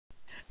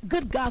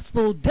Good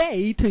gospel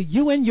day to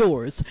you and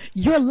yours.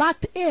 You're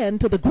locked in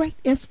to the great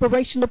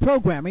inspirational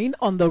programming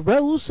on the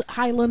Rose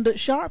Highland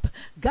Sharpe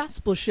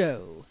Gospel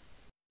Show.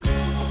 Now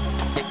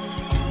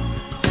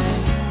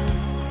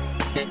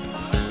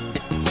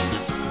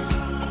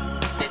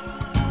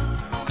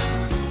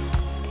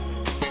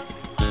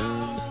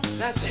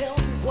tell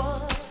me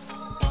what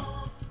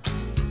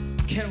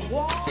can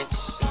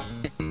wash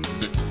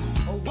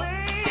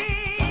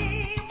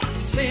away my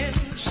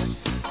sins.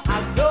 I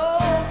know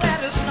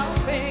that is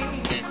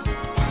nothing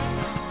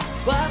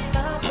but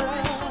the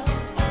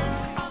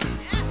blood.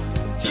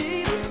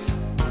 Jesus,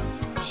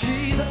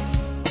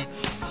 Jesus,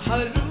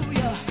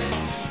 hallelujah.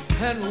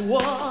 And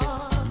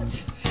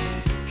what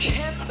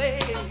can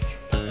make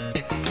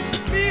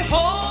me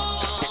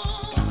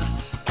whole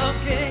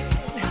again?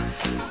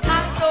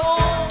 I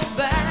know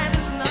that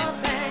is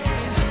nothing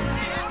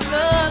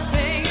but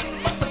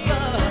the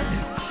blood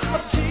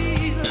of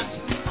Jesus,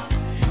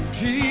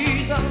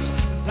 Jesus.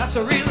 That's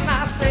the reason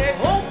I say,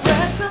 oh,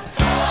 precious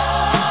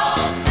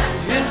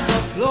is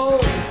the flow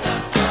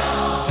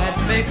that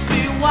makes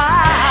me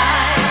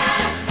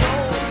wise.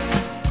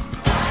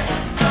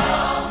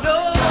 No,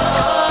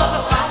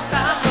 the fact I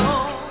know,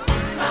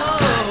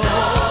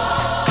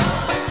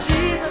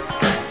 Jesus,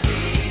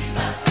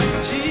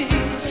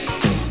 Jesus.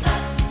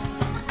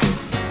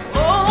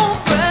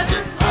 Oh,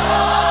 precious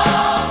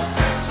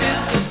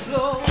is the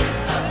flow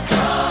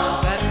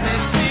that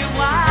makes me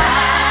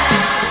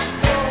wise.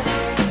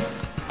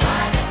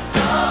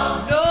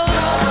 No,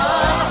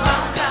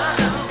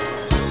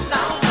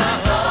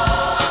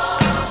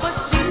 but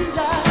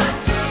Jesus,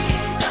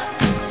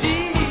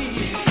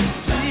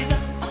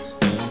 Jesus,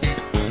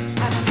 I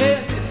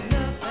tell you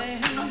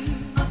nothing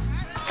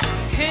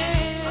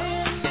can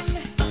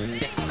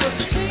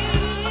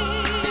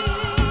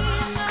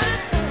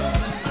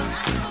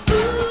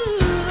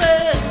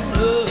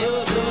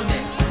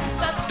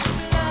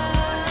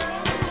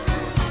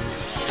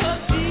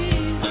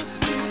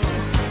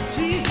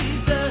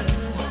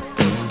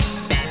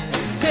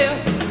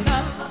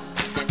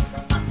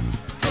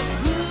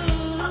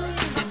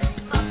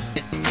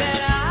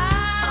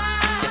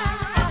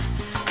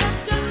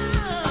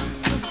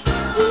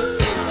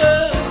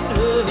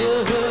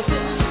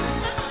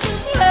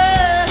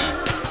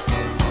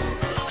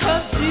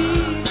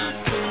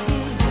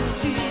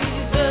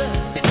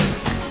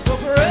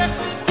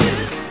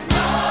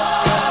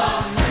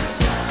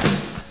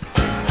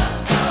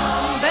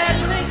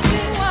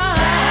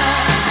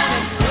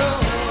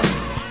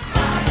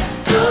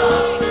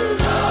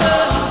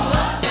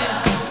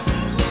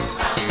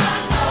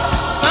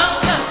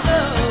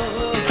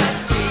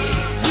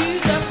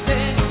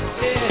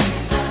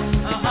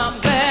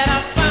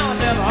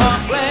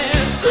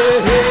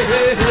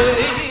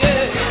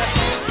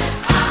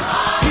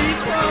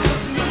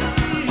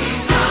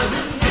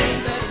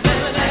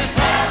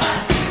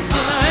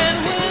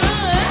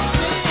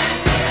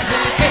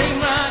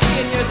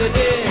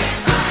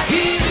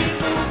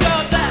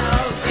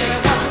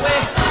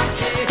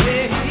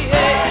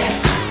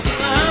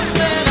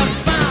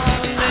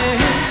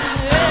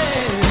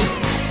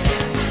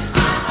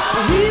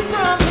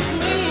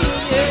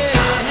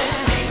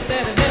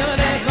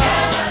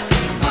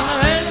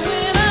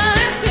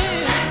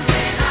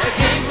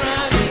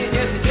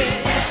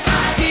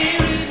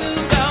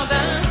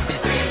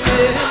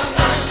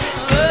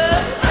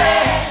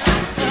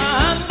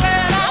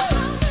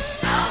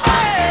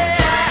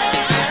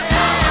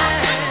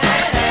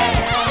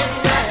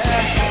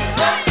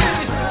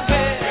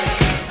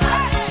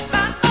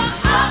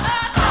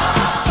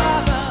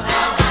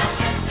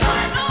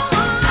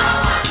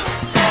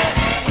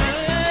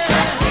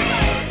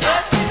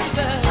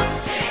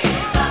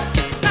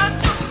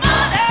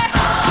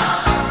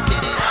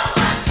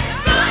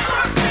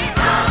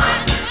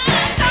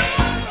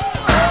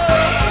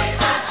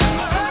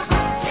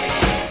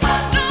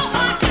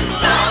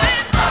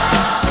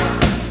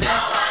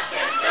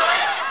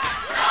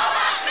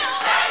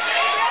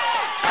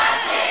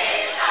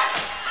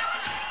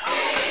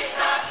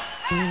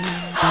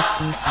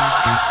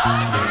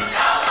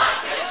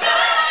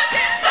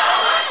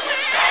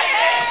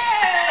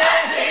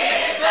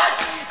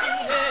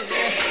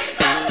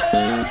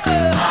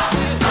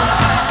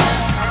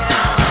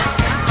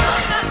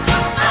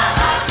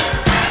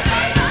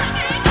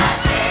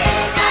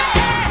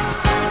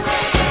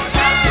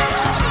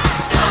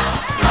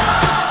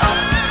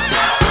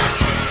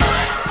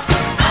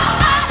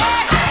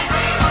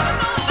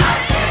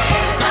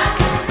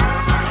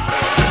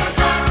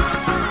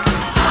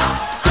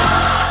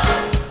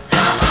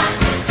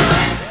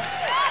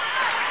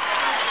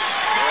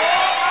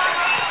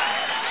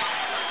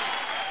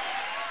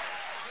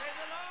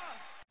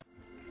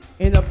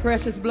In the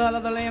precious blood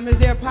of the Lamb is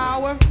there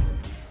power.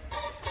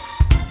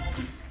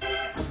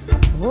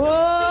 Whoa.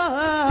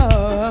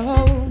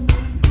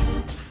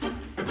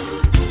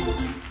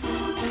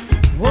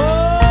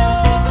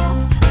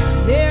 Whoa.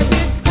 There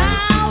is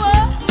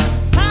power,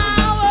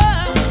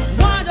 power,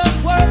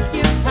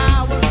 wonder-working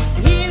power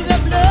in the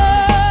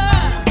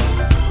blood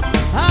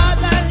of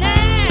the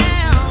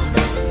Lamb.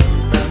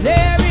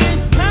 There is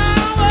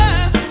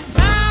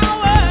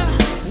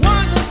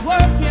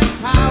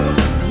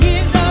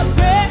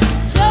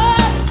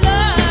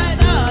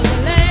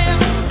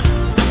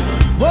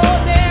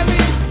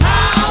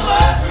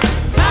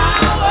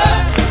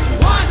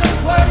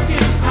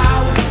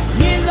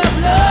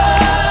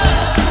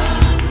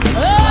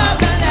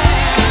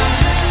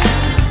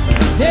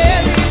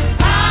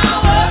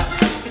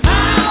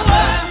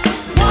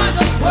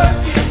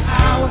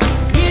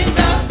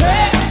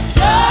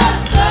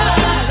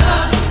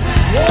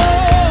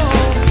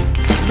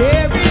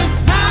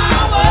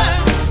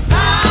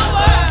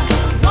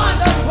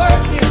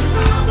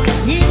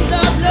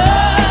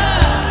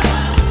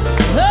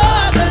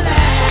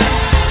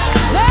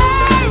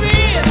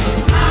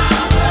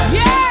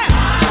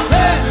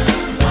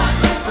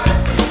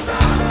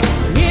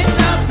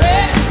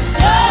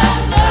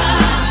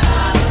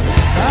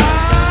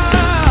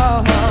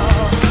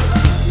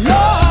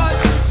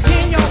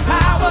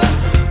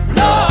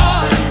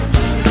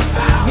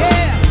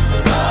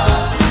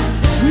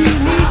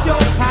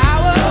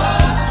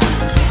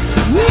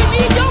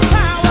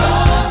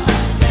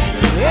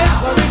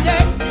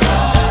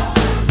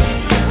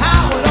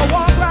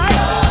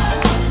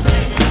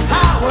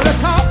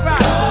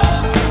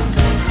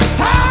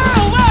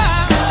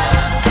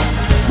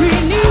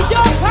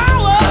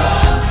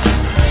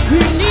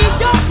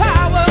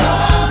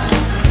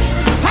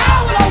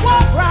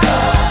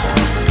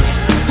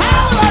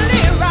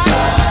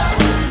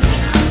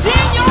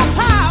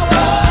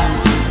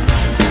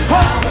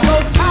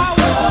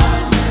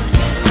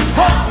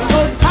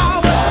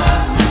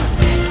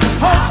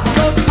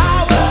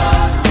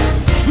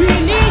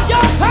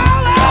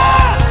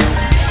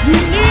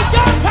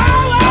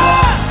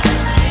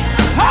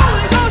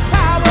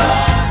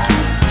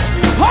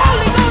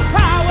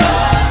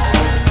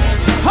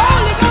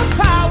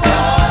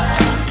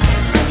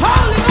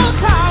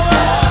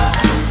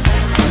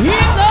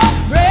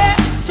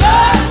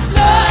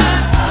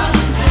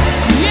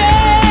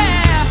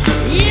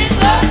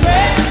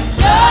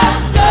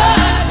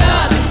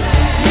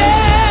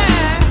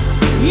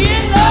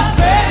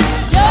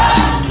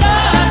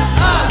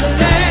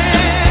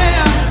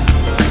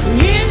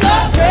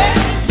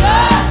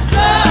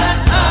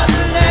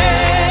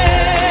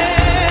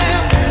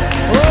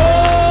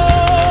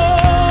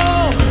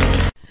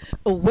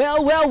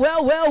Well, well,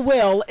 well, well,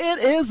 well. It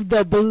is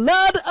the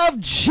blood of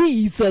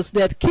Jesus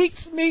that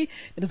keeps me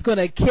and is going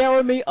to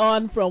carry me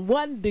on from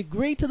one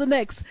degree to the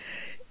next.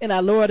 In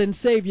our Lord and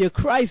Savior,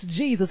 Christ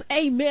Jesus.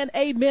 Amen,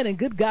 amen, and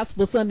good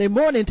gospel Sunday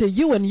morning to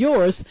you and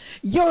yours.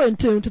 You're in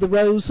tune to the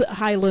Rose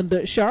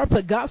Highland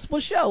Sharpe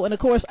Gospel Show. And, of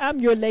course, I'm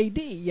your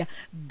lady,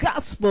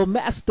 Gospel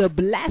Master,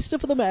 Blaster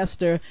for the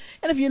Master.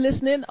 And if you're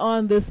listening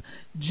on this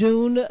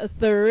June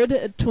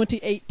 3rd,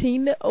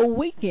 2018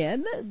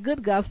 weekend,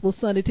 good gospel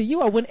Sunday to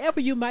you, or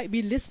whenever you might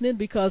be listening,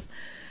 because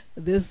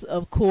this,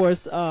 of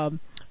course,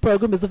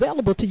 program is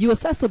available to you,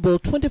 accessible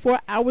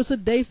 24 hours a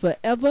day,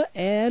 forever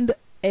and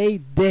a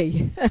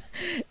day.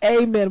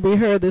 Amen. We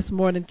heard this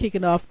morning,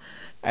 kicking off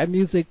our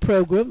music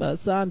program,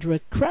 Sandra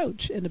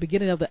Crouch in the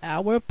beginning of the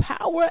hour,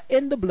 Power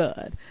in the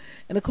Blood.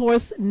 And of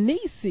course,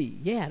 Nisi,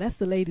 yeah, that's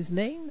the lady's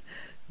name.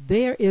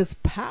 There is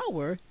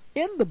power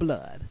in the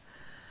blood.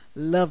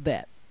 Love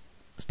that.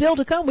 Still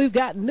to come, we've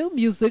got new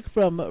music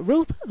from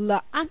Ruth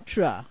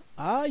Ontra.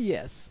 Ah,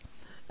 yes.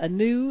 A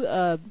new,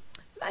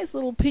 nice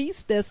little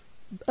piece that's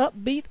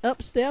upbeat,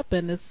 upstep,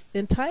 and it's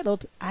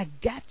entitled I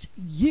Got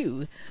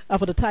You,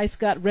 off of the Ty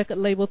Scott record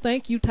label.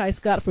 Thank you, Ty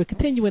Scott, for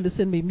continuing to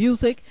send me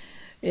music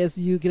as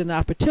you get an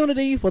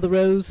opportunity for the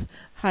Rose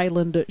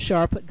Highland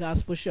Sharpe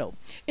Gospel Show.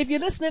 If you're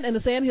listening in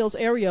the Sand Hills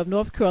area of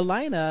North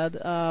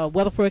Carolina,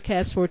 weather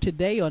forecast for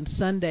today on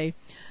Sunday,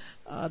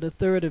 the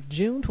 3rd of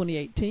June,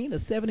 2018, a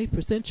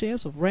 70%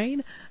 chance of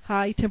rain,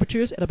 high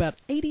temperatures at about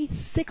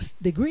 86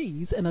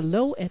 degrees and a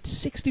low at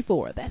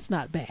 64. That's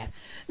not bad.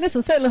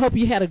 Listen, certainly hope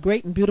you had a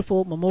great and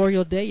beautiful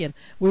Memorial Day, and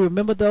we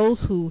remember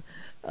those who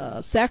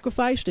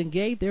sacrificed and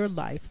gave their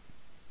life,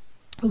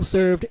 who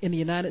served in the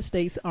United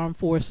States Armed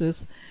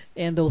Forces,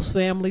 and those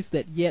families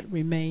that yet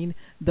remain,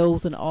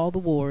 those in all the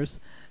wars,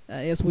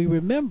 as we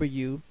remember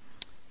you.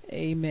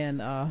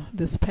 Amen.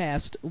 This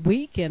past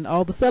week, and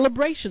all the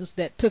celebrations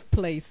that took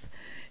place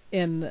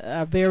in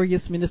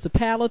various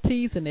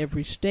municipalities in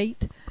every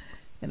state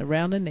and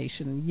around the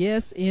nation.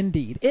 Yes,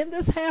 indeed. In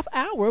this half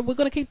hour, we're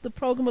going to keep the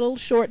program a little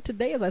short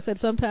today. As I said,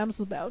 sometimes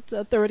it's about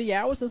 30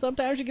 hours, and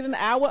sometimes you get an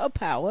hour of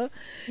power.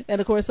 And,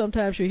 of course,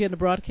 sometimes you're hearing the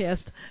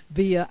broadcast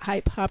via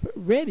Hype Hop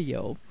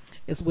Radio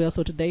as well.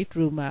 So today,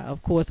 through my,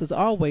 of course, as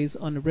always,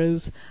 on the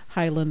Rose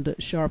Highland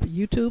Sharpe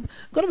YouTube,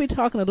 I'm going to be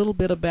talking a little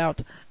bit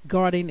about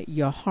guarding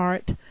your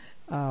heart,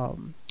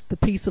 the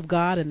peace of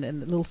God, and a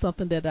little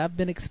something that I've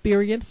been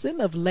experiencing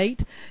of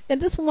late,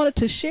 and just wanted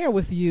to share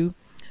with you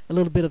a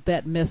little bit of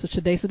that message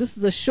today. So this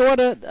is a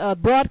shorter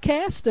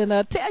broadcast,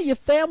 and tell your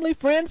family,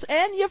 friends,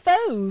 and your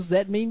foes,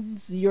 that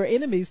means your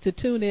enemies, to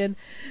tune in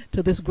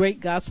to this great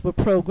gospel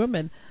program.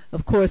 And,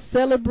 of course,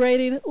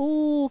 celebrating,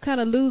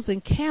 kind of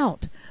losing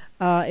count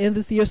in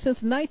this year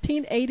since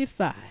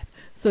 1985.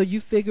 So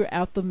you figure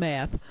out the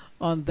math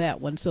on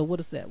that one. So what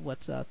is that?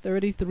 What's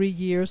 33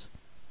 years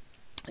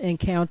and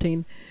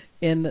counting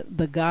in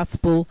the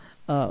gospel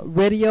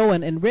radio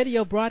and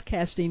radio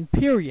broadcasting,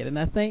 period. And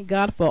I thank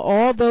God for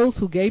all those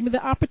who gave me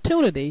the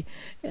opportunity.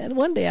 And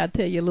one day I'll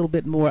tell you a little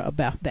bit more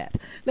about that.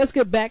 Let's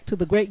get back to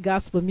the great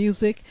gospel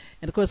music.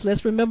 And, of course,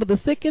 let's remember the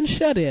sick and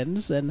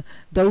shut-ins and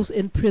those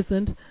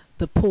imprisoned,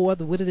 the poor,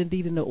 the widow,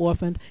 indeed, and the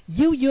orphaned.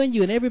 You,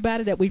 and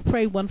everybody, that we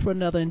pray one for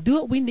another and do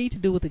what we need to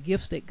do with the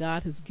gifts that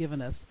God has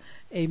given us.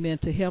 Amen.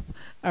 To help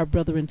our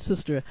brother and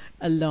sister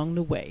along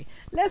the way.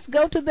 Let's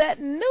go to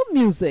that new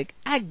music,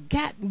 I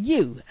Got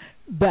You,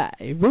 by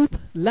Ruth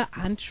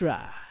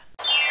Ontra.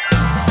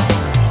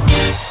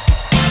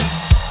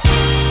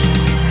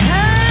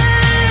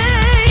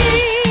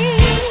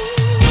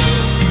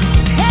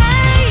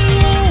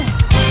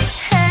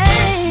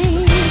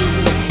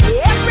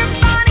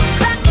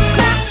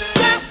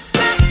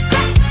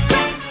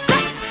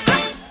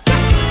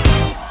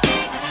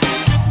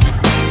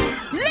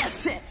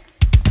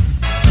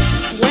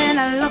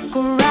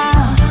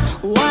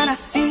 What I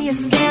see is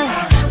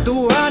scary. The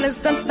world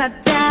is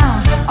upside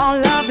down. All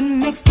love and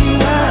makes me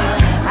worry.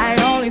 I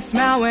only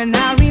smile when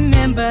I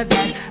remember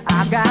that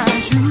I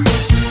got you.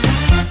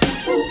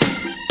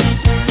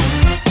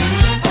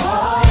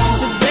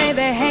 Today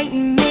they're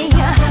hating me,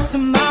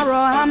 tomorrow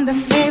I'm the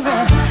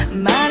favorite.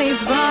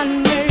 Money's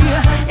running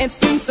me, it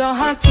seems so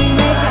hard to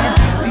make it.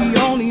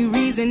 The only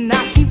reason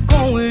I keep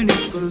going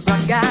is 'cause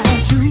I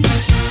got you.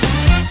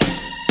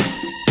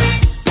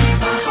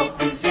 My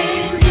hope is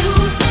in you.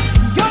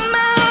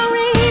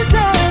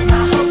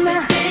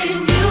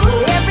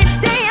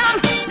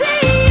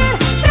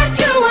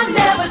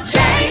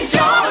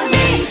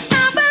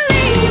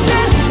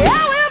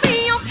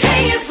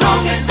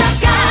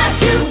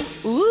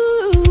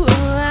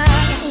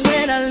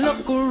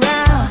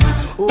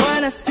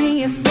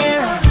 See is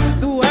there,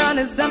 the world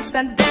is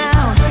upside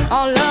down.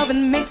 All love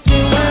and makes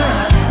me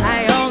worry.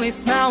 I only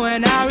smile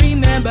when I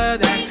remember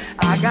that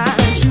I got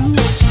you.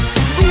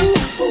 Ooh,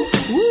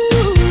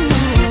 ooh.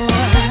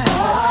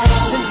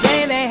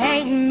 Today they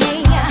hate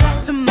me,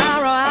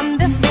 tomorrow I'm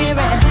the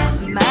favorite.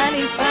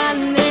 Money's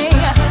funny,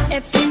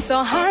 it seems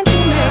so hard to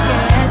make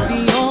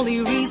it. The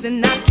only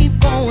reason I keep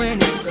going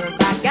is 'cause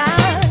I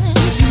got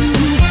you.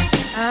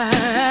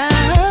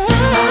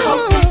 My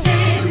hope is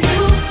in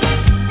you.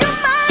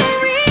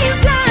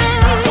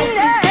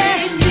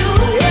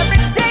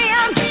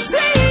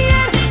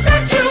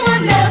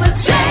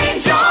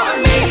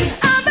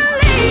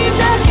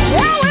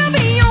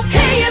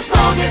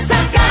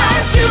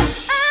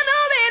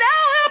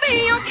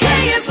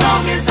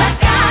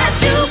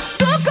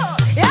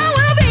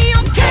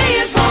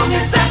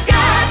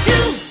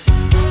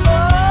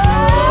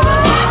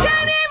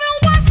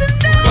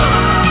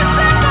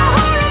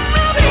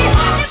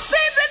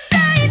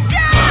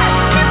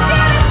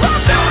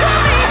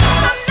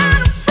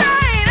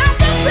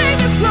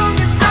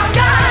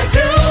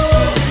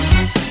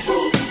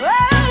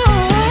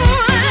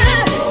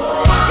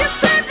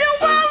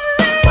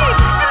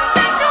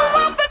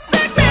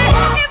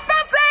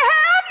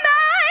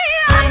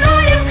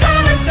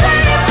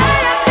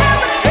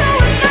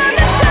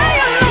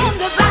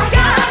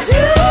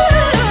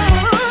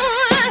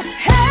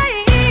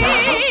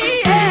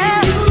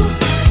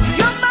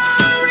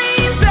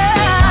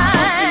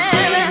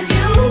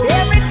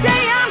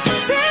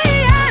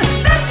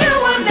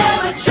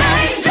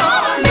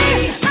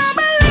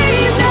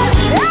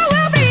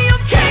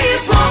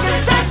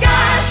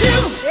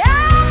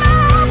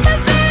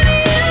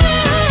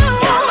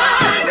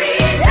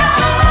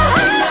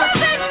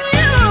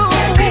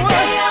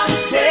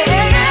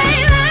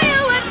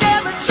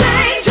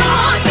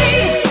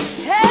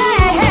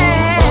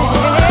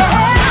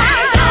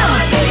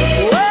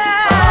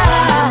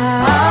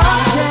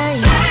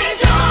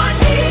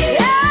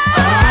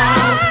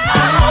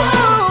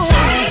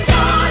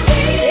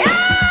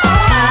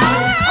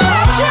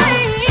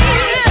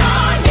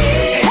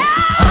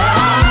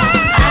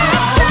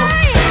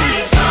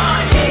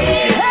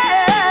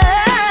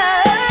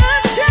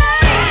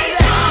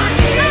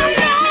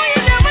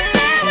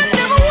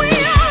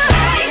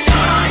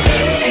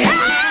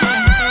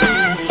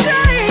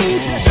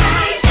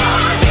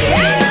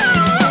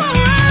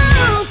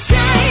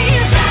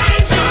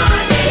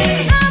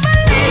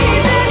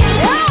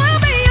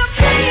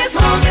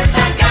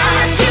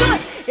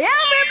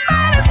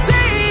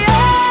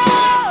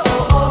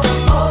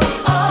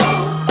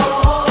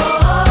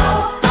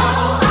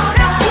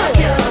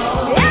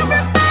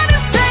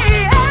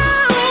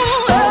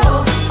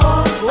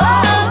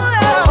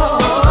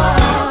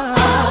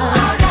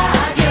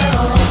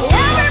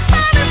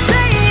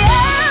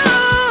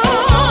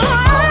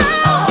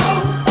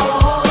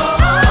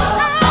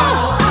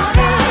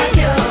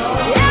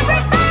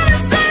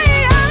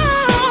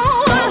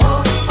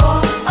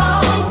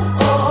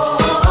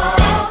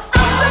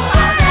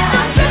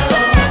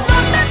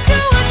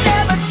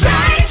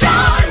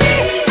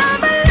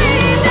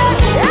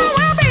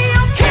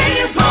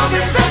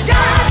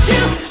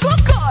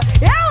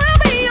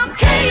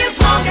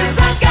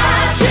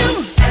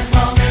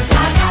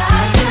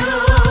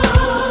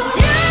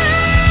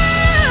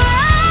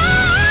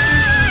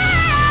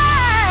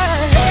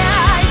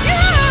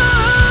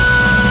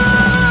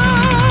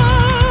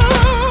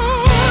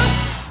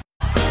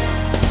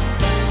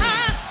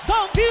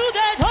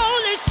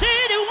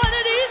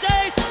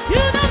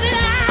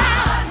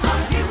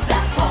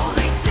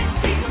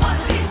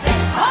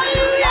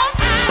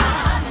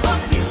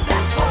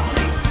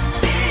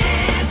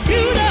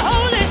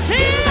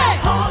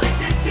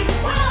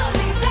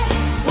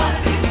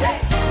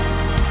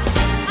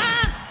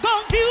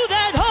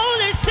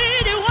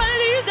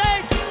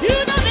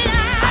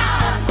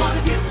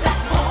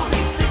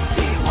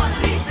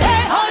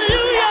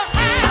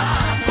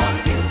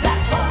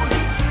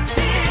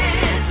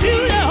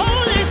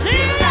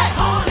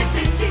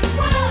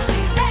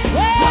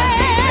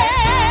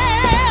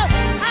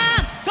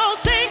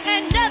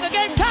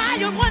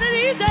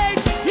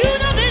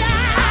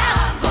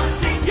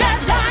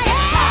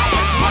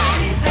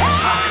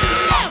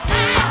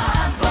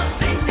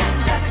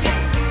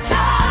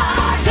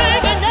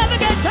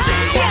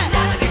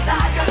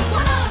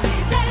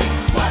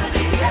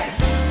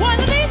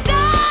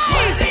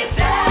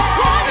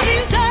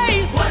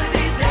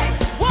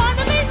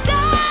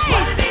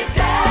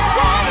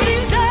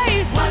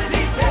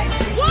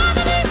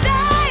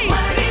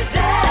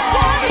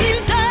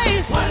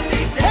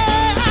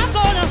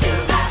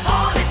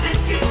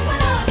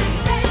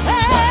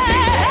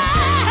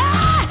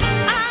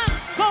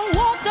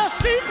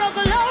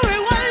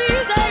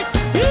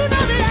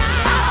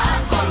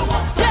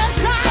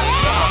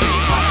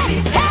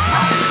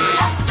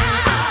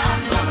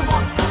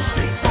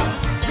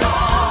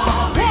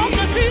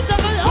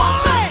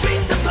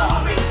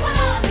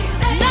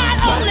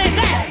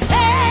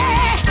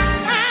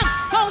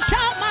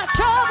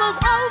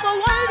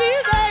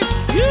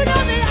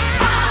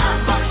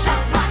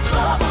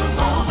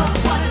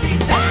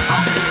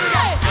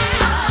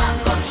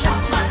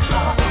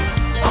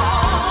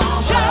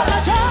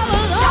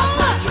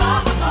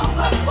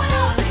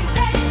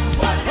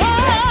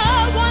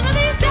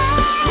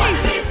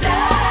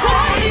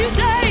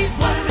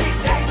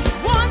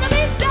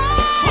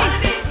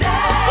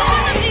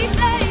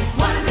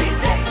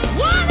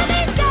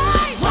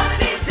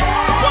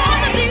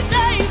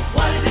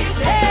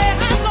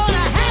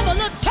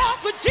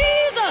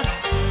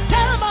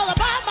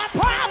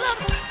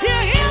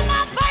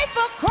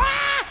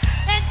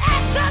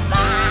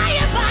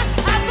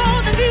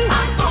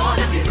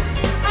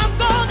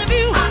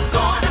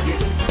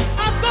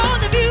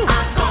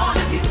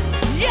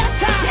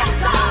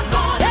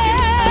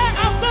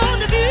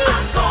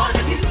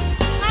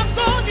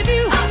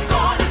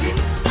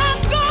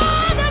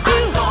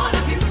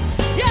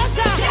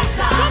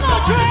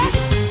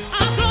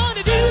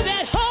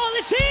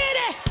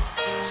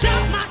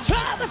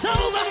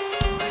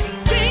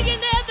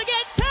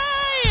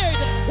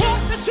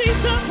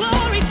 some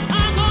glory.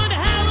 I'm going to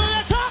have a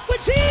little talk with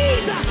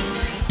Jesus.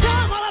 Tell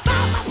him all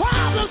about my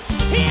problems.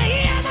 He'll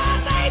hear my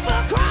paper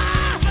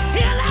cry.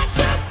 He'll let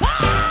some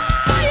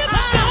fire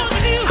burn. I'm going to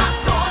view. I'm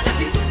going to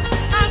view.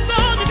 I'm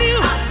going to view.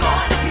 I'm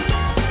going to view.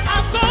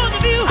 I'm going to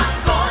view.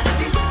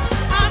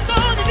 I'm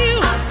going to view.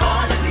 I'm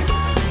going to view.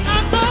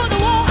 I'm going to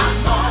walk.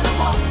 I'm going to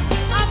walk.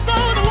 I'm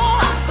going to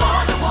walk. I'm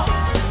going to walk.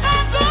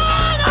 I'm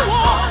going to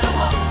walk.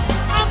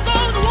 I'm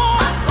going to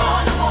walk. I'm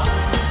going to walk.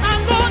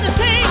 I'm going to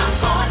sing. I'm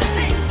going to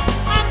sing.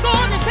 I'm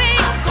going to sing.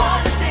 I'm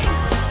going to sing.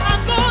 I'm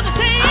going to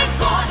sing. I'm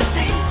going to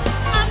sing.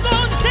 I'm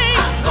going to sing.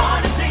 I'm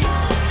going to sing.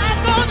 I'm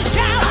going to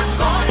shout. I'm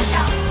going to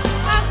shout.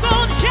 I'm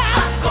going to shout.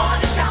 I'm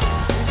going to shout.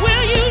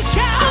 Will you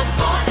shout? I'm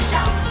going to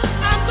shout.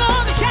 I'm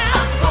going to shout.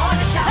 I'm going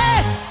to shout.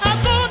 Hey, I'm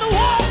going to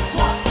walk,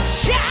 walk,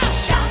 shout,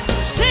 shout,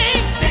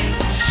 sing, sing,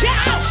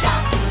 shout,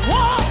 shout,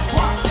 walk,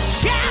 walk,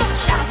 shout,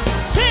 shout,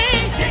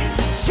 sing, sing,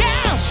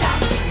 shout,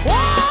 shout,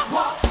 walk,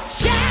 walk,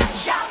 shout,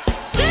 shout,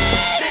 sing,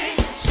 sing,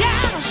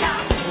 shout,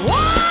 shout,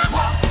 walk,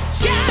 walk,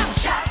 shout,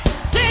 shout,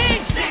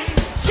 sing, sing,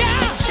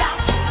 shout, shout,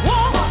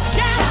 walk,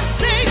 shout,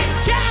 sing,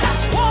 shout,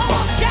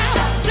 walk, shout,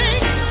 sing,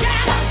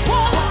 shout,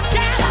 walk,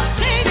 shout,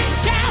 sing,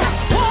 shout,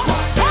 walk.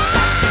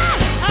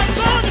 I'm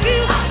going to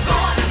view. I'm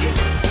going to view.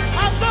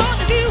 I'm going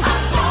to view.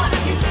 I'm going to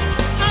view.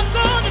 I'm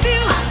going to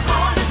view. I'm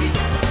going to view.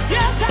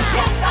 Yes, I.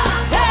 Yes, I.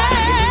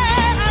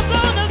 Hey, I'm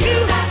going to view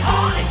that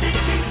holy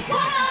city one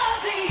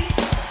of these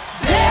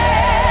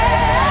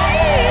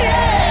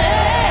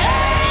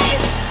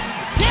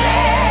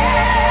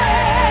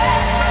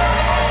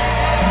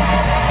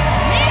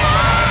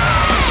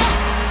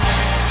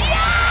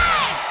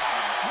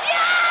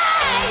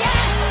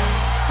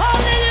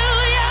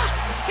Hallelujah!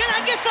 Can I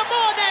get some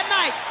more that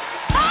night?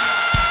 Hey!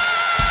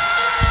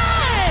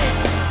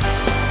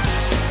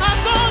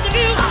 I'm going to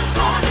view. I'm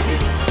going to view.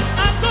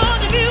 I'm going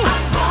to view.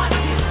 I'm going to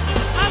view.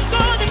 I'm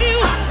going to view.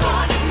 I'm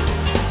going to view.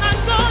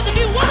 I'm going to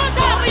view. One more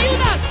time for you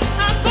now.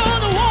 I'm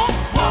going to walk,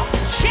 walk,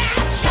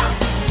 shout, shout,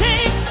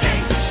 sing,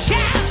 sing,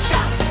 shout,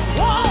 shout,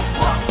 walk,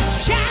 walk,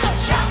 shout,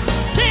 shout,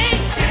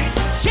 sing, sing,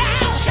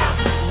 shout, shout,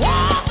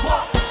 walk,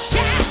 walk,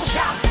 shout,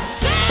 shout,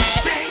 sing,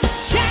 sing,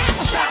 shout,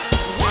 shout,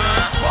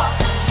 walk, walk,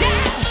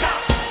 shout, shout,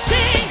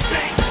 sing,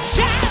 sing,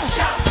 shout,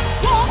 shout,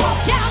 walk,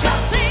 shout,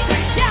 sing, shout,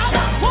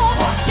 walk,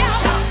 shout,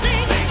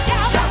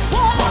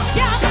 sing, shout, walk,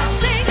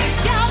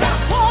 shout, sing, shout, walk, shout, sing, shout, walk,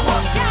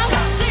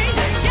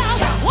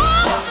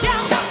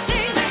 shout, sing, shout, walk, shout, sing, shout,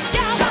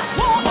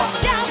 walk,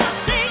 shout, sing,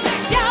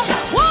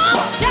 shout, walk, shout, sing, shout, walk, shout, sing, shout, walk, shout, sing, shout, walk, shout,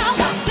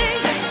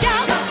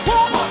 sing,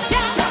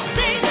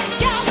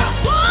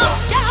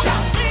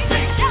 shout, walk, shout,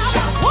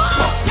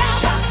 sing,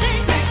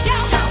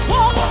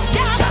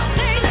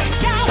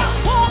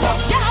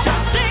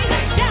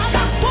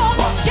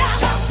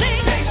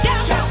 shout,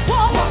 walk,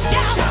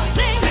 shout, sing,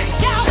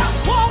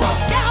 shout, walk,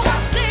 shout,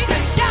 sing,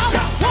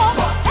 shout, walk,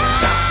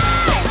 shout,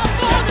 sing,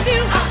 shout, walk. I'm going to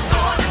view. I'm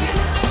going to view.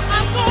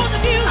 I'm going to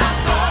view. I'm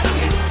going to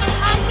view.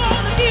 I'm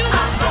going to view.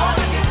 I'm going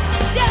to view.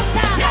 Yes, I.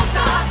 Yes, I.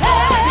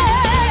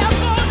 Hey, I'm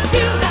going to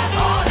view that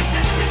holy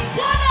city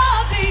one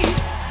of these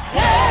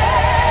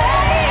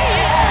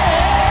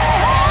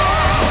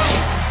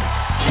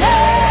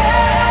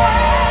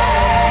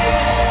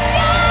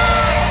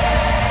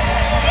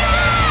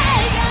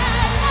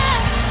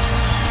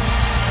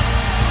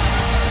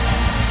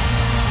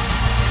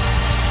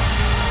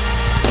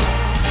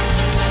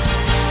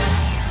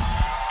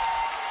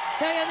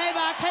Tell your neighbor,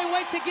 I can't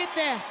wait to get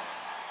there.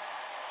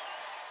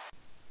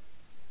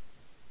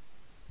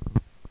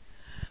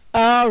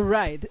 All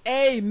right.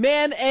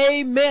 Amen.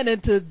 Amen.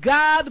 And to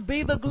God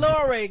be the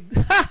glory.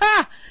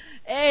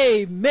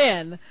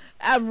 Amen.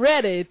 I'm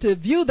ready to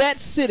view that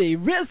city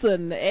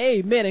risen.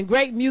 Amen. And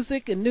great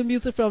music and new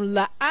music from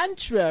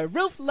Ontra.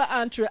 Ruth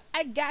Ontra,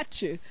 I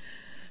got you.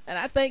 And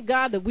I thank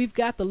God that we've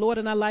got the Lord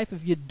in our life.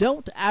 If you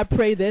don't, I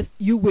pray that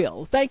you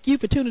will. Thank you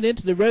for tuning in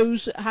to the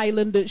Rose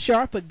Highland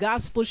Sharpe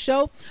Gospel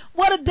Show.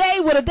 What a day,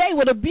 what a day,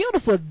 what a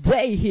beautiful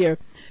day here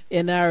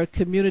in our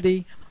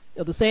community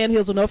of the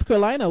Sandhills of North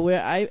Carolina,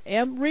 where I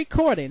am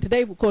recording.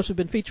 Today, of course, we've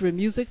been featuring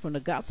music from the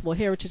Gospel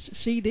Heritage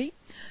CD,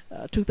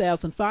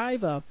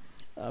 2005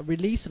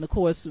 release, and of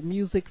course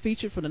music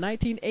featured from the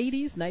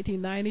 1980s,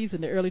 1990s,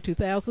 and the early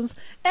 2000s,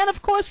 and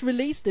of course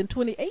released in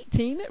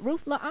 2018.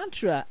 Ruth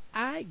Ontra,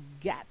 I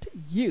Got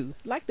You.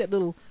 Like that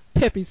little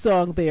peppy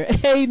song there.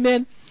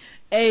 Amen.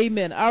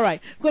 Amen. All right,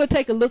 we're going to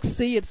take a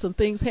look-see at some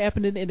things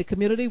happening in the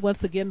community.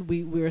 Once again,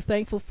 we're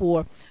thankful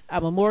for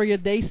our Memorial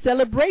Day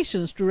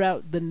celebrations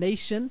throughout the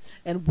nation,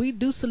 and we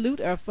do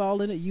salute our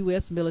fallen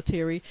U.S.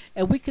 military,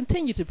 and we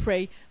continue to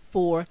pray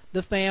for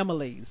the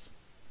families.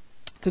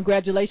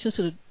 Congratulations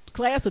to the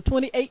class of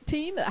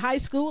 2018, high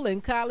school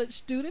and college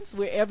students,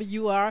 wherever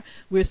you are.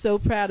 We're so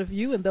proud of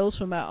you, and those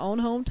from our own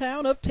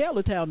hometown of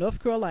Taylortown,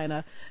 North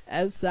Carolina,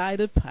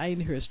 outside of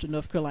Pinehurst,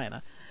 North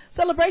Carolina.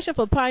 Celebration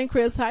for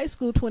Pinecrest High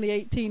School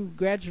 2018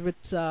 graduate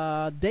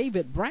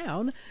David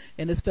Brown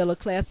and his fellow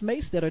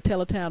classmates that are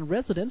Taylortown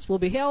residents will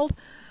be held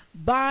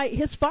by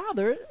his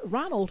father,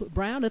 Ronald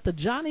Brown, at the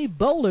Johnny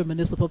Bowler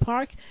Municipal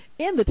Park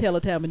in the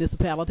Taylortown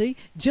Municipality,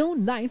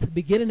 June 9th,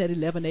 beginning at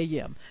 11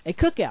 a.m. A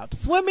cookout,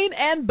 swimming,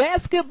 and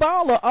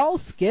basketball are all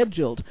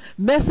scheduled.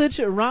 Message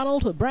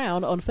Ronald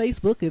Brown on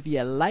Facebook if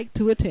you'd like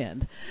to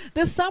attend.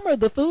 This summer,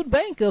 the Food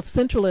Bank of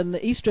Central and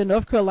Eastern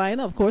North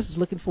Carolina, of course, is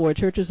looking for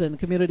churches and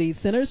community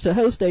centers to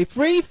host a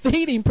free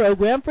feeding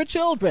program for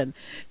children.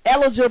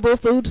 Eligible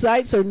food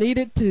sites are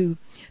needed to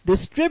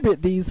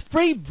distribute these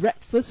free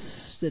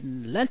breakfasts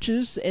and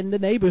lunches in the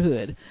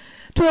neighborhood.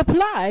 To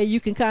apply, you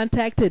can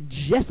contact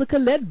Jessica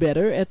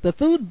Ledbetter at the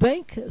Food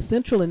Bank,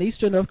 Central and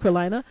Eastern North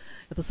Carolina,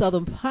 at the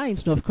Southern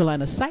Pines, North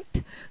Carolina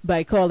site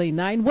by calling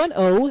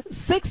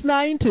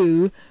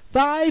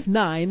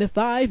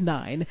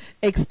 910-692-5959,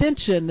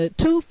 extension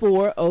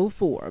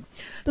 2404.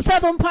 The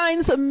Southern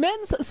Pines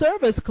Men's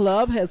Service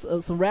Club has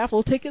some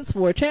raffle tickets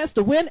for a chance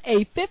to win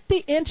a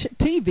 50-inch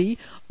TV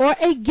or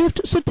a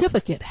gift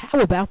certificate. How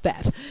about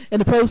that? And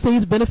the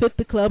proceeds benefit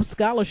the club's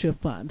scholarship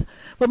fund.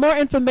 For more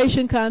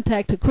information,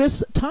 contact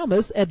Chris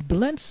Thomas at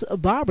Blunt's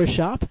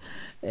Barbershop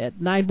at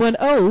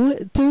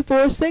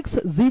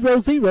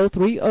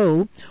 910-246-0030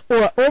 or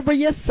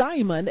Obria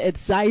Simon at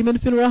Simon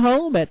Funeral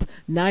Home at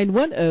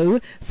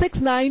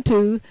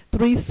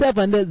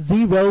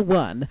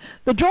 910-692-3701.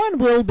 The drawing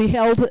will be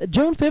held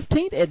June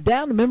 15th at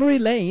Down Memory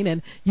Lane,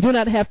 and you do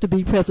not have to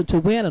be present to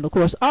win. And of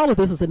course, all of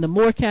this is in the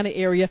Moore County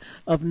area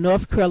of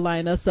North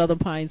Carolina, Southern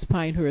Pines,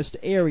 Pinehurst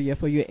area,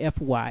 for your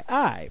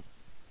FYI.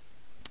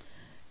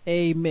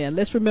 Amen.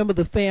 Let's remember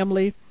the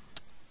family,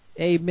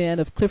 amen,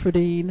 of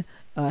Cliffordine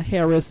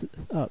Harris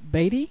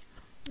Beatty.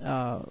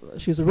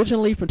 She was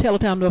originally from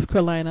Taylortown, North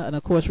Carolina, and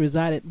of course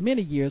resided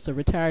many years, a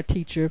retired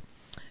teacher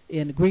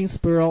in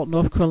Greensboro,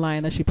 North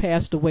Carolina. She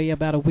passed away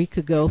about a week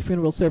ago.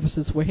 Funeral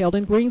services were held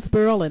in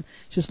Greensboro, and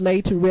she's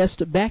laid to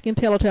rest back in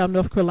Taylortown,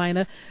 North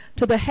Carolina.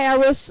 To the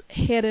Harris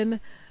Hedden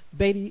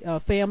Beatty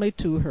family,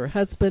 to her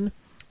husband,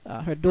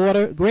 her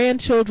daughter,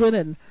 grandchildren,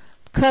 and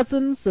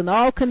cousins, and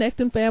all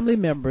connecting family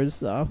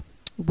members,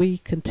 we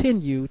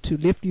continue to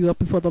lift you up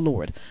before the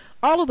Lord.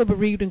 All of the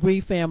bereaved and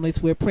grieved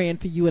families, we're praying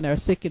for you and our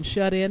sick and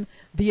shut in,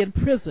 the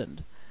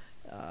imprisoned.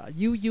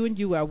 You and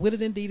you are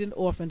widow indeed and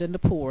orphaned, and the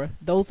poor.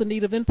 Those in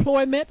need of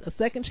employment, a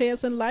second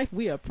chance in life,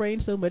 we are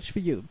praying so much for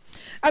you.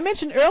 I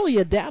mentioned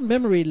earlier Down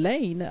Memory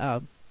Lane,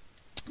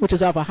 which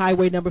is off of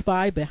Highway number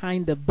 5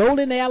 behind the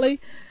bowling alley,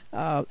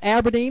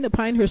 Aberdeen,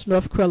 Pinehurst,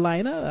 North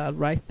Carolina,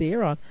 right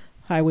there on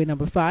Highway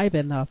number 5.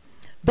 And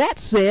that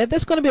said,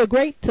 there's going to be a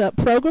great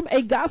program,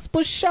 a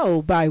gospel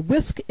show by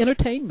Whisk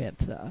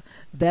Entertainment.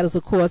 That is,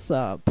 of course,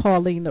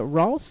 Pauline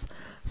Ross,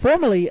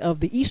 formerly of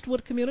the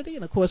Eastwood community,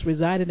 and of course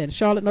residing in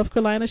Charlotte, North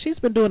Carolina. She's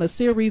been doing a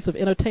series of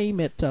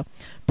entertainment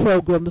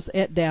programs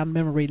at Down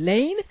Memory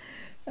Lane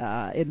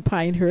in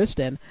Pinehurst.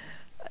 And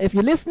if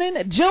you're listening,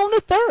 June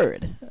the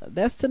 3rd,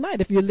 that's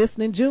tonight. If you're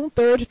listening, June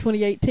 3rd,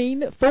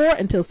 2018, 4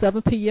 until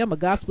 7 p.m., a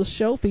gospel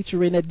show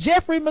featuring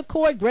Jeffrey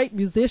McCoy, great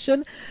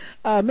musician,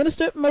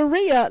 Minister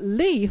Maria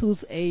Lee,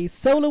 who's a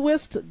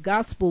soloist,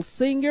 gospel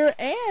singer,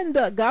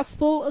 and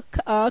gospel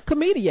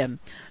comedian.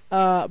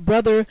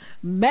 Brother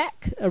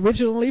Mac,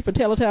 originally from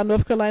Taylortown,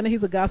 North Carolina,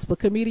 he's a gospel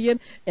comedian,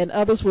 and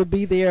others will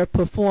be there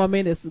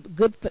performing. It's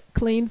good,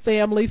 clean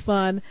family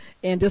fun,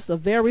 and just a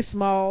very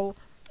small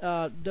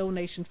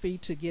donation fee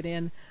to get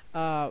in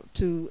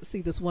to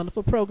see this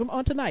wonderful program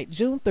on tonight,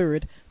 June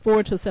 3rd, 4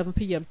 until 7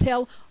 p.m.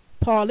 Tell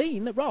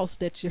Pauline Ross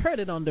that you heard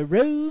it on the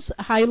Rose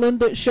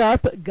Highland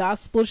Sharpe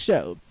Gospel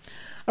Show.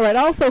 All right,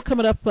 also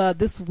coming up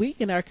this week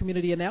in our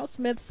community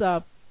announcements,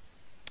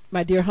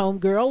 my dear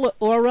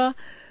homegirl,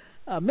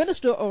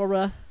 Minister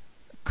Aura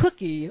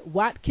Cookie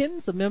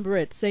Watkins, a member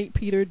at St.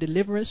 Peter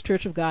Deliverance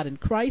Church of God in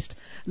Christ,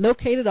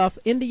 located off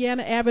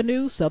Indiana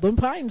Avenue, Southern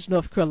Pines,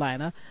 North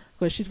Carolina. Of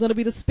course, she's going to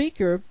be the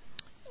speaker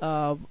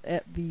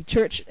at the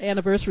church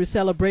anniversary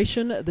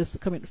celebration this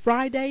coming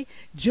Friday,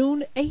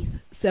 June 8th,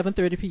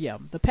 7:30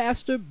 p.m. The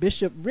pastor,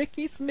 Bishop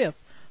Ricky Smith,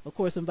 of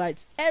course,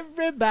 invites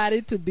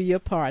everybody to be a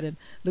part and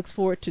looks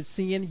forward to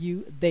seeing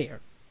you there.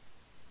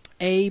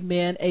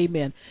 Amen,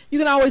 amen. You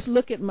can always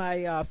look at my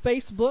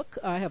Facebook.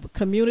 I have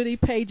community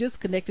pages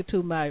connected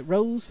to my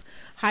Rose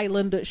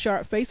Highland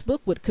Sharpe Facebook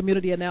with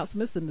community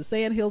announcements in the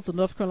Sandhills of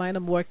North Carolina,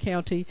 Moore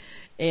County,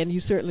 and you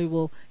certainly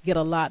will get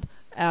a lot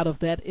out of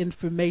that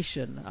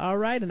information. All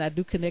right, and I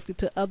do connect it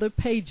to other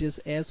pages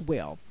as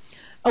well.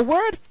 A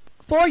word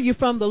for you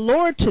from the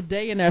Lord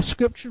today in our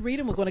scripture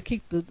reading. We're going to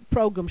keep the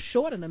program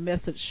short and the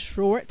message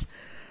short.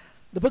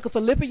 The book of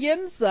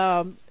Philippians,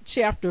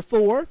 chapter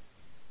 4.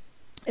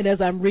 And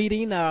as I'm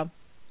reading,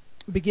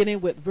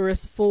 beginning with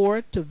verse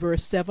 4 to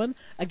verse 7,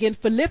 again,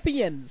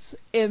 Philippians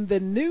in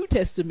the New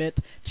Testament,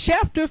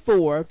 chapter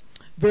 4,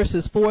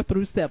 verses 4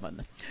 through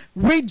 7.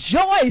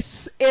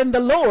 Rejoice in the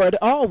Lord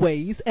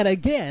always, and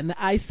again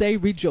I say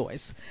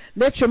rejoice.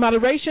 Let your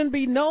moderation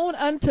be known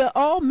unto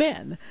all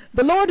men.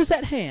 The Lord is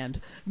at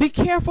hand. Be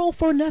careful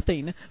for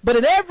nothing, but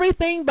in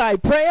everything by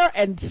prayer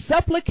and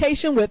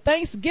supplication with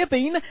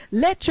thanksgiving,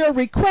 let your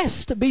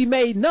request be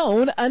made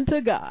known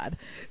unto God.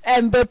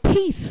 And the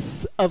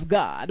peace of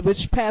God,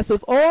 which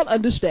passeth all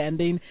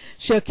understanding,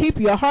 shall keep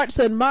your hearts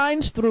and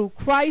minds through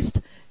Christ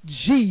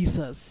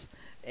Jesus.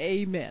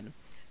 Amen.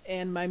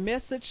 And my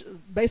message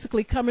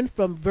basically coming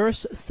from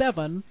verse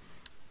 7,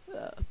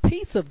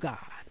 peace of God.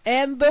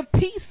 And the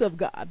peace of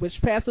God,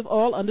 which passeth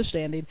all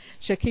understanding,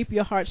 shall keep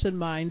your hearts and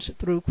minds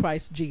through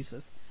Christ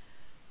Jesus.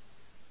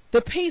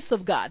 The peace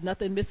of God,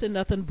 nothing missing,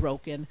 nothing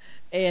broken.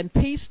 And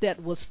peace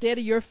that will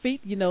steady your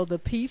feet. You know, the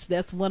peace,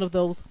 that's one of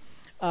those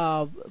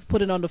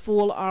putting on the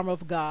full armor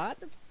of God.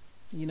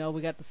 You know,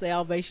 we got the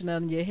salvation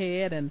on your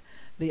head and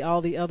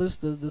all the others,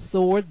 the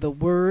sword, the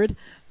word,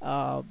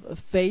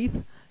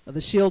 faith, the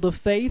shield of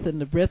faith,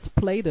 and the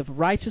breastplate of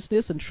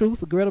righteousness and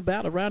truth girded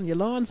about around your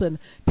loins, and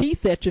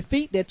peace at your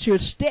feet, that you're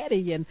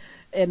steady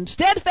and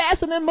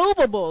steadfast and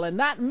immovable and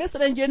not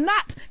missing, and you're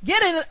not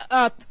getting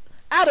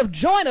out of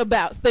joint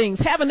about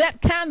things, having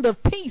that kind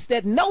of peace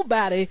that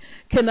nobody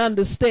can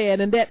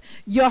understand, and that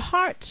your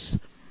hearts,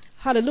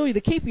 hallelujah,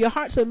 to keep your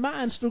hearts and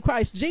minds through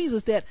Christ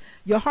Jesus, that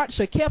your hearts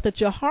are kept,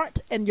 that your heart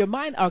and your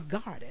mind are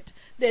guarded,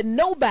 that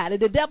nobody,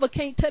 the devil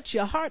can't touch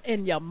your heart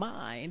and your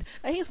mind.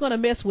 Now, he's going to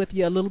mess with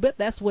you a little bit.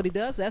 That's what he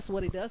does. That's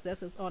what he does.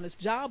 That's his honest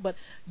job. But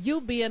you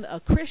being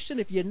a Christian,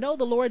 if you know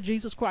the Lord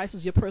Jesus Christ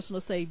as your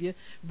personal Savior,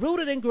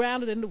 rooted and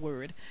grounded in the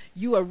Word,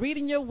 you are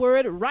reading your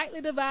Word,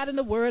 rightly dividing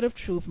the Word of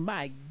truth.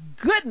 My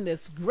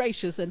goodness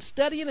gracious, and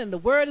studying, and the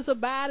Word is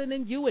abiding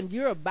in you, and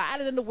you're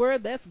abiding in the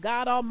Word. That's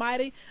God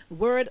Almighty,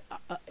 Word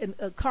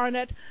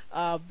incarnate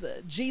of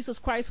Jesus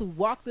Christ, who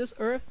walked this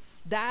earth,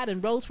 died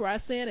and rose for our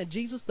sin, and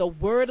Jesus, the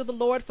Word of the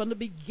Lord from the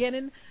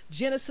beginning,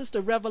 Genesis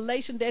to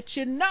Revelation, that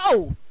you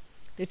know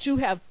that you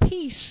have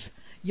peace.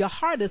 Your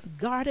heart is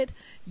guarded.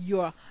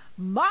 Your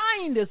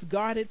mind is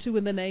guarded too,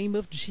 in the name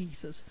of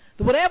Jesus.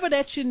 Whatever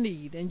that you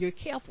need, and you're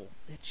careful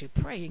that you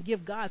pray and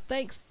give God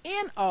thanks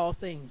in all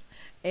things.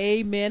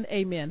 Amen.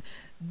 Amen.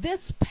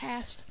 This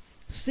past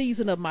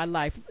season of my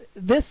life,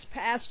 this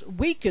past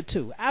week or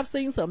two, I've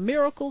seen some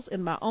miracles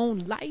in my own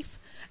life.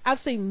 I've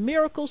seen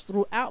miracles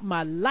throughout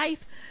my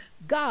life.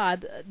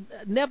 God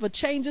never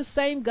changes.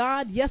 Same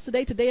God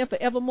yesterday, today, and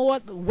forevermore,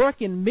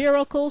 working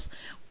miracles.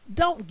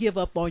 Don't give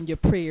up on your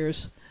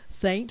prayers,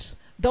 saints.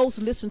 Those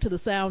who listen to the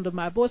sound of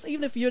my voice,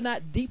 even if you're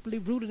not deeply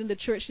rooted in the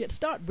church yet,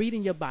 start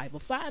reading your Bible.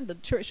 Find the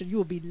church that you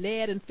will be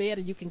led and fed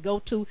and you can go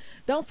to.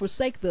 Don't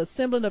forsake the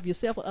assembling of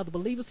yourself with other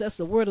believers. That's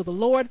the word of the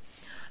Lord.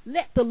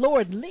 Let the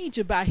Lord lead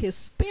you by his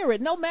Spirit.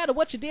 No matter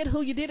what you did,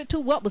 who you did it to,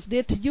 what was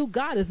did to you,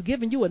 God has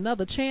given you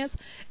another chance.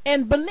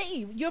 And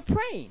believe you're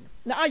praying.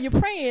 Now, are you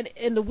praying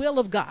in the will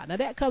of God? Now,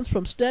 that comes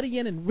from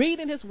studying and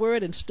reading his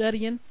word and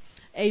studying.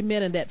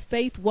 Amen. And that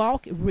faith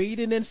walk,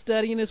 reading and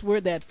studying his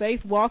word, that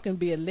faith walk and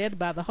being led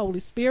by the Holy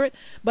Spirit.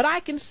 But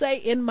I can say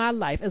in my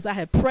life, as I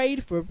have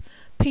prayed for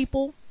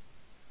people,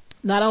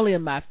 not only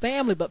in my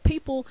family, but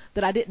people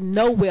that I didn't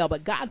know well,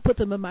 but God put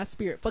them in my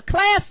spirit, for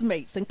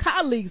classmates and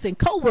colleagues and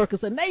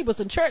co-workers and neighbors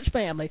and church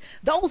family,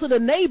 those in the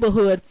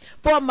neighborhood,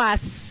 for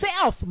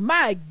myself,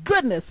 my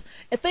goodness,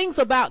 and things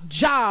about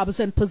jobs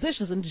and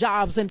positions and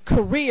jobs and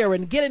career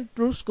and getting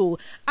through school.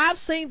 I've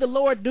seen the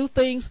Lord do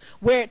things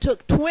where it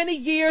took 20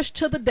 years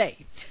to the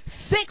day,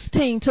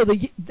 16 to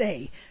the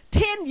day,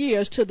 10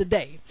 years to the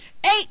day,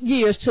 8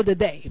 years to the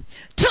day,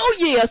 2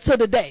 years to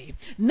the day,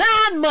 9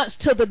 months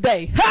to the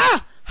day.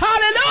 Ha!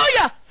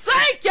 Hallelujah!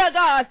 Thank you,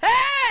 God.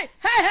 Hey,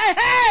 hey, hey,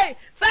 hey.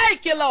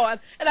 Thank you, Lord.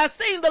 And I've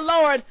seen the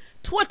Lord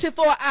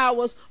 24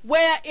 hours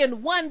where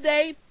in one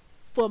day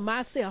for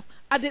myself,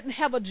 I didn't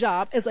have a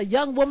job as a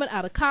young woman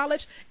out of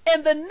college.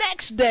 And the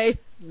next day,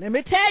 let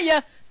me tell you,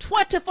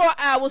 24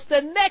 hours,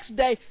 the next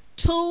day,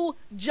 2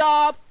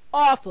 job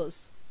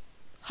offers.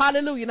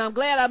 Hallelujah. And I'm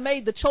glad I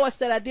made the choice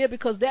that I did,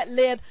 because that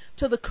led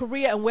to the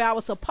career and where I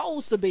was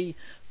supposed to be,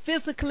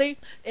 physically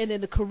and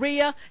in the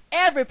career,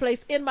 every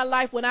place in my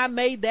life when I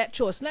made that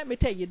choice. Let me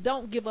tell you,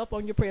 don't give up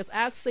on your prayers.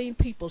 I've seen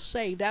people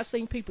saved. I've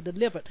seen people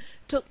delivered.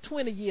 Took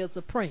 20 years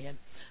of praying.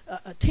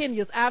 10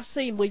 years. I've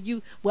seen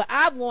where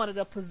I wanted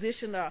a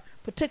position or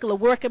particular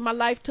work in my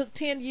life, took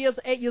 10 years,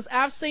 8 years.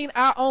 I've seen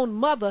our own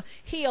mother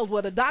healed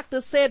where the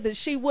doctor said that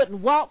she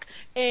wouldn't walk,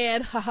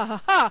 and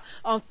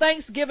on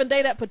Thanksgiving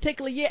Day that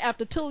particular year,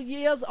 after 2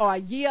 years or a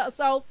year or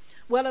so,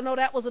 well, I know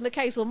that wasn't the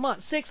case for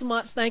months, 6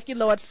 months, thank you,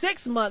 Lord,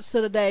 6 months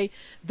to the day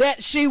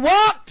that she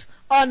walked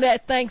on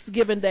that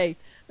Thanksgiving Day.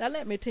 Now,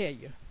 let me tell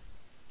you,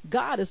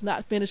 God is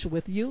not finished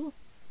with you.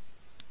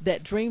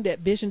 That dream, that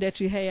vision that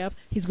you have,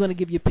 he's going to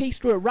give you peace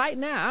through it. Right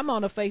now, I'm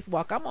on a faith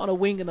walk. I'm on a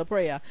wing and a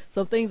prayer.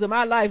 Some things in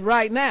my life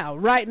right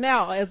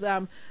now, as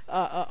I'm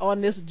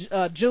on this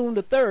June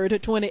the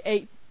 3rd,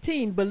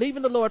 2018,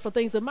 believing the Lord for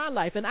things in my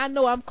life. And I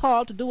know I'm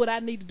called to do what I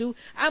need to do.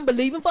 I'm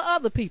believing for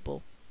other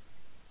people.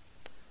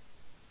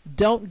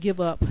 Don't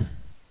give up.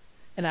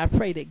 And I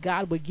pray that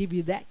God will give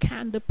you that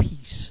kind of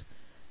peace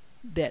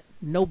that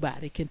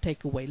nobody can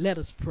take away. Let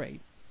us pray.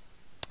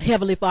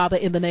 Heavenly Father,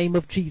 in the name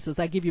of Jesus,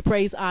 I give you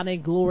praise, honor,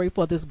 and glory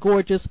for this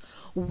gorgeous,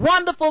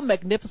 wonderful,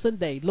 magnificent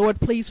day. Lord,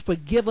 please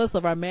forgive us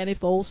of our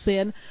manifold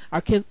sin,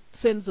 our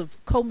sins of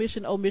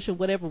commission, omission,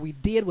 whatever we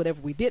did, whatever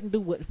we didn't do,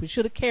 what we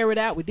should have carried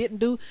out, we didn't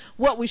do,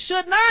 what we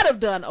should not have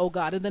done, oh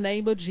God, in the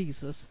name of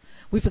Jesus.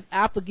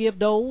 I forgive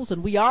those,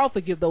 and we all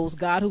forgive those,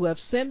 God, who have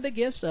sinned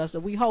against us,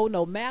 that we hold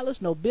no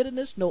malice, no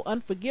bitterness, no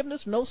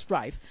unforgiveness, no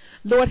strife.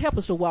 Lord, help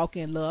us to walk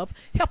in love.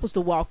 Help us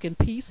to walk in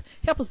peace.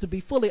 Help us to be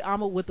fully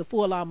armored with the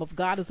full armor of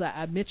God, as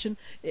I mentioned,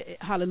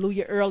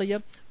 hallelujah,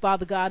 earlier,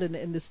 Father God,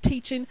 in this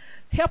teaching.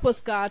 Help us,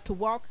 God, to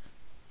walk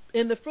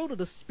in the fruit of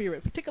the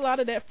Spirit,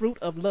 particularly that fruit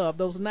of love,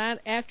 those 9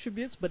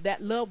 attributes, but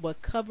that love will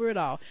cover it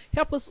all.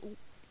 Help us,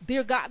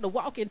 dear God, to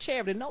walk in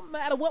charity, no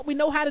matter what we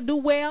know how to do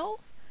well.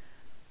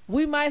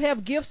 We might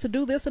have gifts to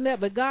do this and that,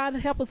 but God,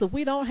 help us if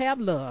we don't have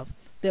love,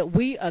 that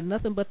we are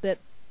nothing but that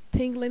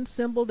tingling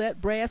cymbal,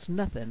 that brass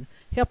nothing.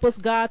 Help us,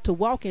 God, to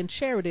walk in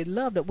charity,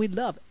 love, that we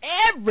love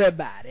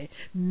everybody,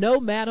 no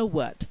matter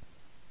what.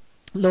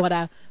 Lord,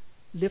 I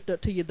lift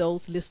up to you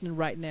those listening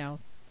right now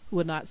who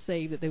are not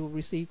saved, that they will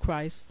receive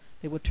Christ.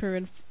 They will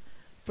turn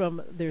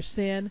from their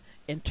sin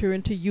and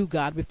turn to you,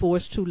 God, before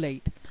it's too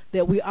late.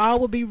 That we all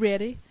will be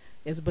ready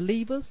as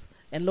believers.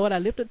 And Lord, I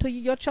lift up to you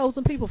your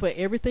chosen people for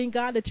everything,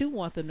 God, that you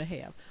want them to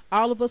have.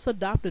 All of us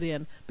adopted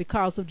in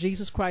because of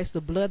Jesus Christ,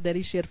 the blood that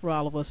he shed for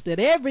all of us. That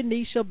every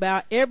knee shall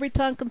bow, every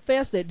tongue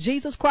confess that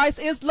Jesus Christ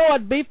is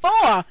Lord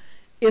before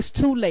it's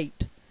too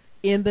late.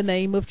 In the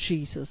name of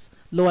Jesus.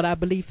 Lord, I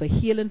believe for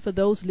healing for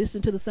those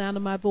listening to the sound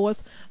of my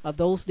voice, or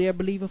those they're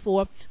believing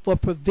for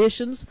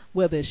provisions,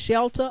 whether it's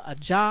shelter, a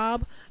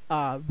job,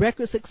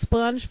 records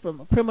expunged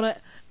from a criminal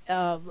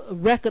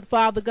record,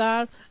 Father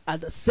God,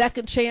 a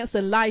second chance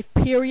in life,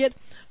 period,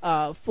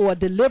 for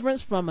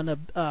deliverance from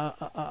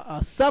a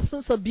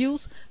substance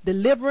abuse,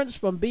 deliverance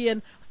from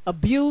being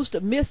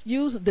abused,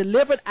 misused,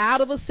 delivered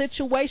out of a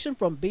situation,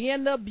 from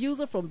being the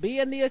abuser, from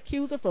being the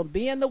accuser, from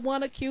being the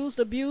one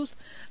accused, abused.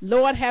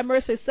 Lord, have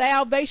mercy.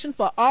 Salvation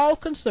for all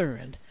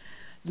concerned.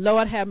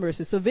 Lord, have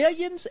mercy.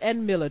 Civilians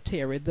and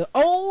military, the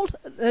old,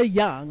 the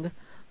young,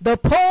 the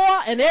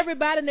poor, and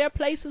everybody in their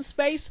place and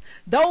space,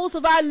 those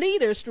of our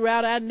leaders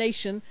throughout our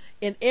nation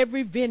in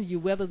every venue,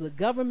 whether the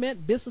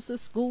government,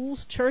 businesses,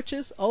 schools,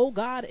 churches, oh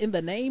God, in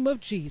the name of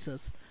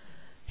Jesus,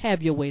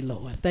 have your way,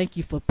 Lord. Thank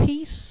you for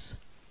peace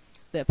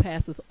that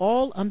passeth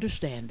all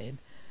understanding.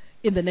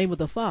 In the name of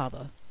the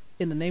Father,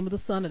 in the name of the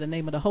Son, in the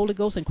name of the Holy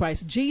Ghost, in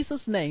Christ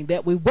Jesus' name,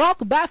 that we walk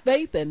by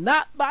faith and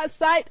not by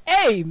sight.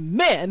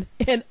 Amen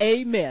and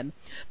amen.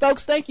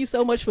 Folks, thank you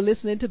so much for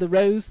listening to the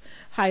Rose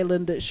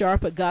Highland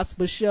Sharpe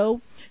Gospel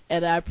Show.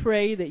 And I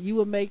pray that you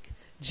will make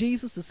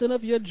Jesus the center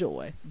of your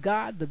joy,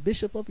 God the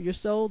bishop of your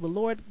soul, the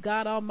Lord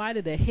God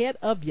Almighty the head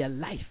of your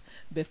life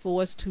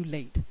before it's too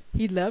late.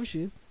 He loves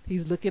you.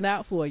 He's looking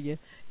out for you,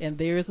 and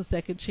there is a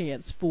second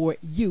chance for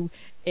you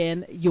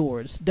and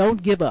yours.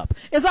 Don't give up.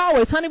 As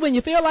always, honey, when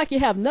you feel like you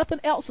have nothing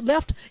else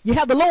left, you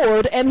have the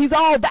Lord, and he's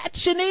all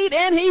that you need,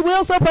 and he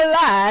will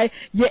supply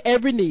your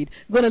every need.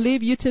 I'm going to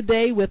leave you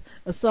today with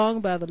a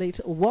song by the late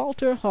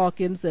Walter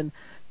Hawkins, and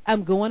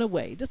I'm going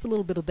away. Just a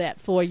little bit of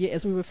that for you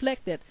as we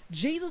reflect that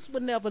Jesus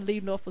would never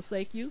leave nor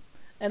forsake you.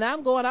 And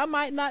I'm going, I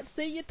might not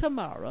see you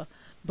tomorrow,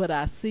 but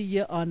I see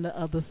you on the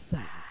other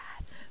side,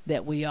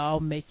 that we all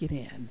make it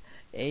in.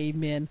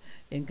 Amen.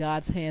 In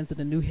God's hands in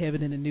a new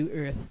heaven and a new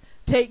earth.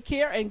 Take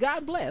care and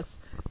God bless.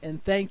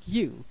 And thank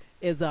you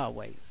as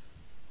always.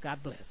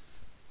 God bless.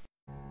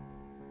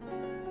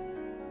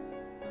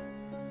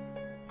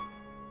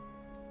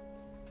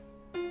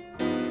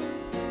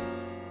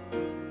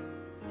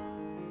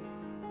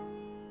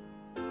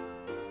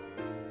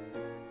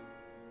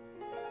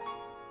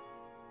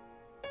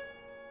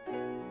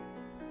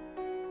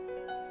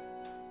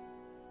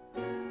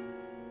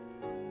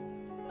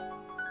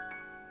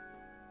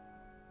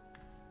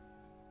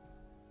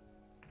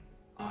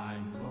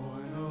 I'm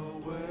going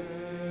away.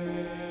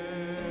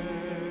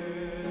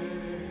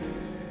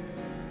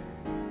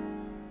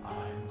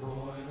 I'm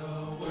going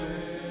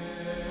away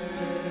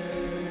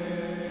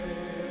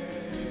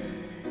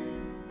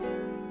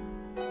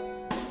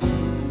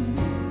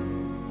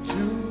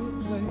to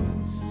a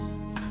place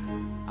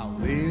I'll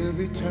live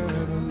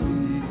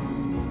eternally,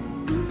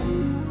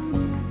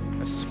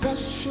 a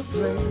special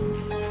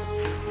place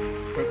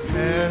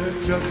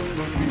prepared just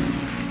for me.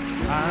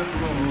 I'm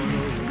going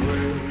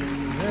away.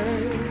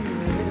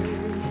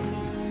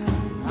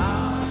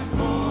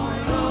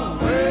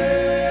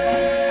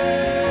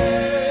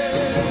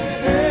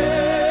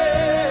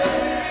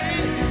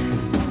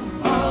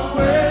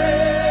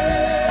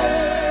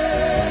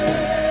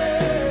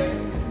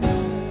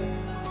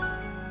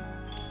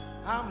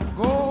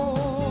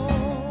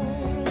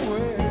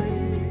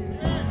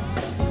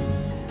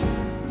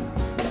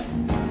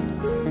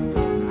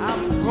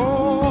 I'm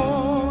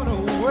going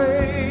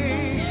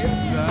away,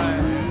 yes I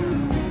am.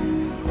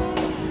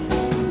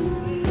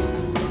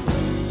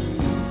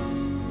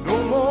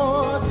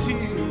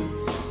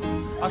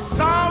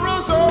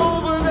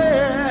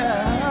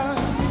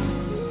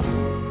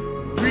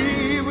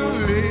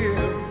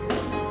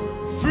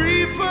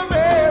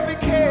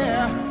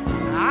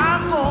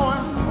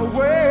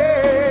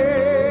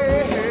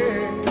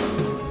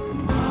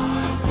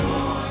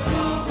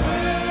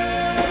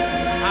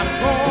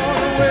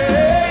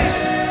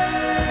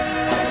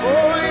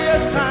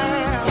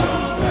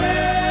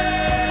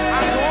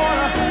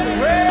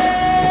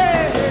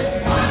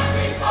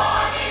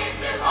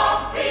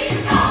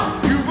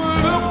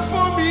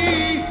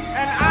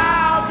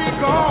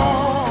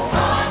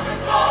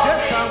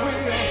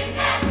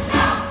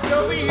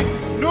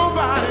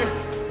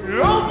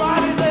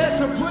 Nobody there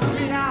to put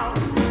me out.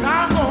 'Cause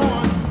I'm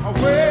going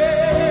away.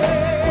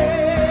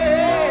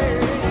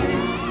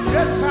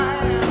 Yes, I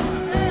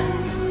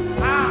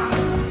am.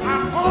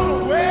 I'm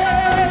going away.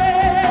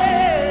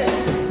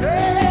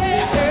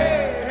 Hey, hey,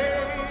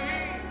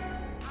 hey.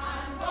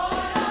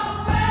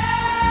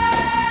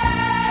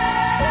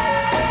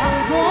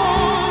 I'm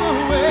going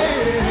away.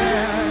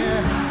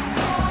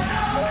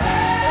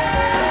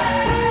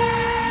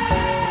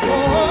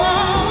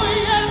 Oh,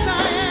 yes, I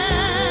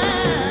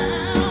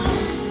am.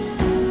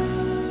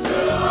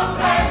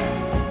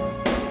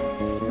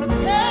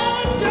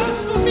 Prepared just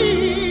for me,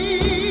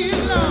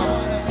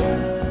 Lord.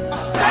 A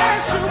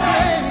special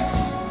place.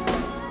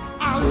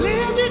 I'll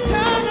live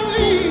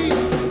eternally.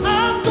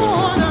 I'm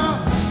going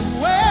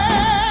away.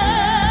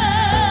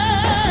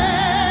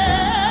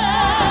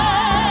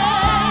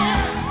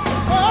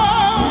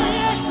 Oh,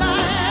 yes, I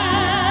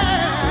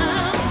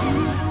am.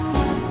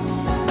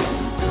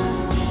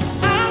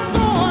 I'm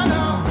going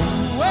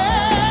away.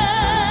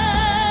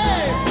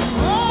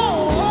 Oh,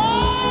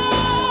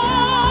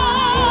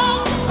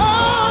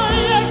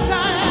 yes, I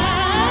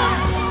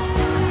am.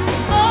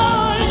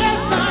 Oh,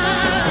 yes, I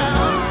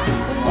am.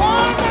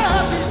 One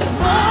of these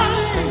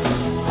mornings,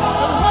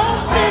 it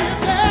won't be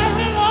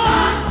very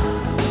long.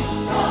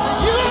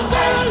 You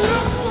better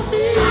look for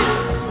me.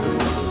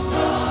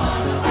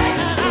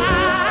 And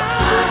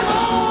I'm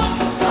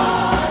going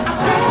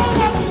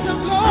up to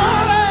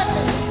glory,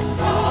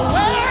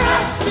 where I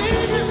see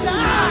you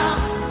shine.